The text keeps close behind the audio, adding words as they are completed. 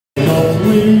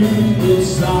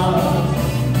sam.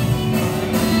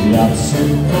 Jak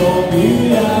szybko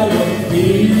mijają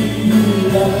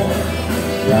chwile,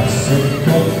 jak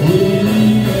szybko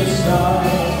płynie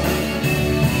czas.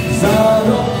 Za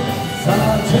rok, za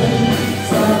dzień,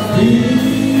 za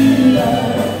chwilę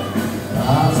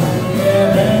razem nie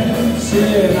będzie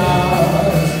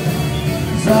nas.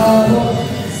 Za rok,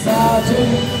 za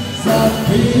dzień, za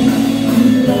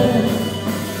chwilę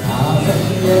razem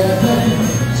nie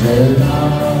będzie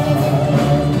nas.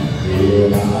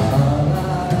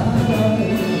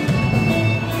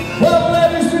 Well,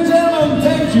 ladies and gentlemen,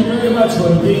 thank you very much for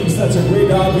being such a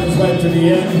great audience right to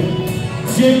the end.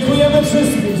 Dziękujemy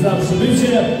wszystkim za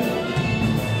przybycie.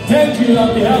 Thank you on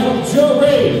behalf of Joe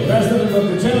Ray, President of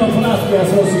the General Pulaski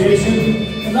Association,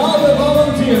 and all the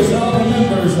volunteers, all the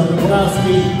members of the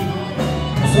Pulaski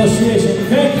Association.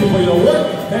 Thank you for your work.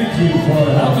 Thank you for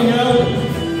helping out.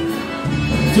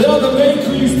 To all the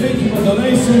bakeries, thank you for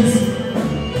donations.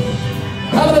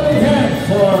 Have a big hand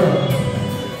for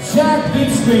Jack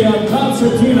Beachtree on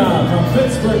concertina from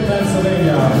Pittsburgh,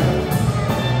 Pennsylvania.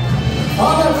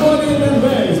 On accordion and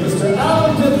bass, Mr.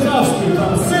 Alan Pitkowski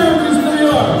from Syracuse, New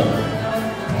York.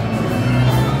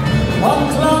 On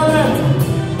clarinet,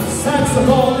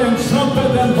 saxophone, and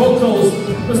trumpet and vocals,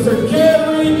 Mr.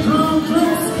 Gary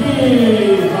Krukowski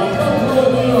from Buffalo,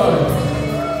 New York.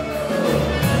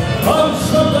 On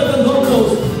trumpet and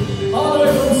vocals, all the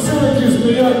way from Syracuse,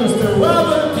 New York, Mr.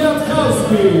 Robert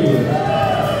Pitkowski.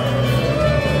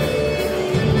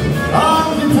 On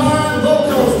guitar and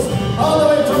vocals, all the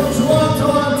way from Toronto,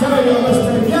 Ontario,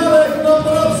 Mr. Yarek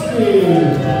Dobrovsky.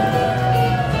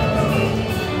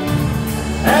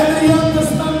 And the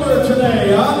youngest member today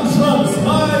on drums,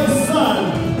 my son,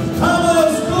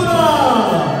 Thomas Gora.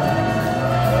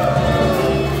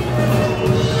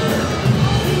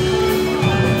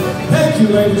 Thank you,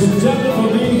 ladies and gentlemen, for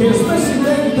being here, especially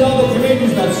thank you to all the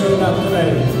Canadians that showed up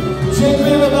today.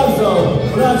 Dziękujemy bardzo,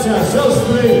 bracia,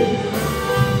 siostry.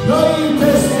 No i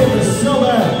też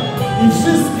teściowe i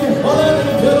wszystkie cholery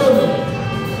pioruny.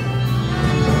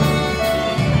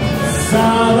 Za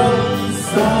rok,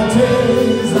 za dzień,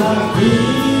 za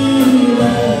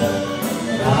chwilę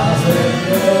razem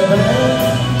nie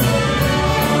będzie.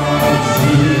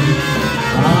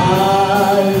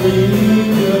 I mean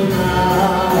good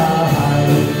night,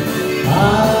 I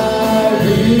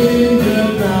mean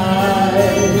good night,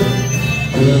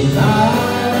 good night,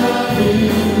 I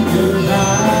mean good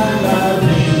night.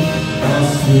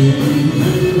 See you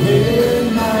in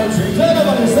my dreams.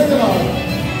 Everybody sing along.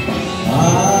 I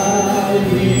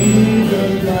mean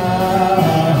good night.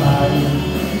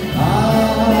 I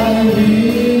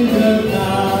mean good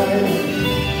night.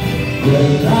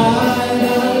 Good night,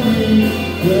 I mean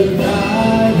good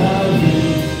night, I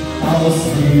mean I'll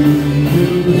see you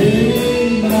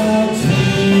in my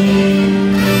dreams.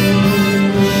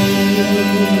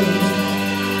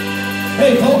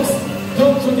 Hey folks,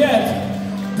 don't forget,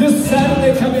 this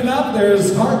Saturday coming up,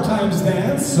 there's Hard Times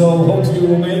Dance, so hope you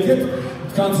will make it.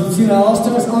 Concertina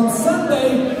All-Stars. On Sunday,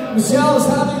 Michelle is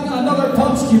having another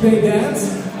Punchki Day dance,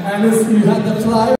 and you had the flyer.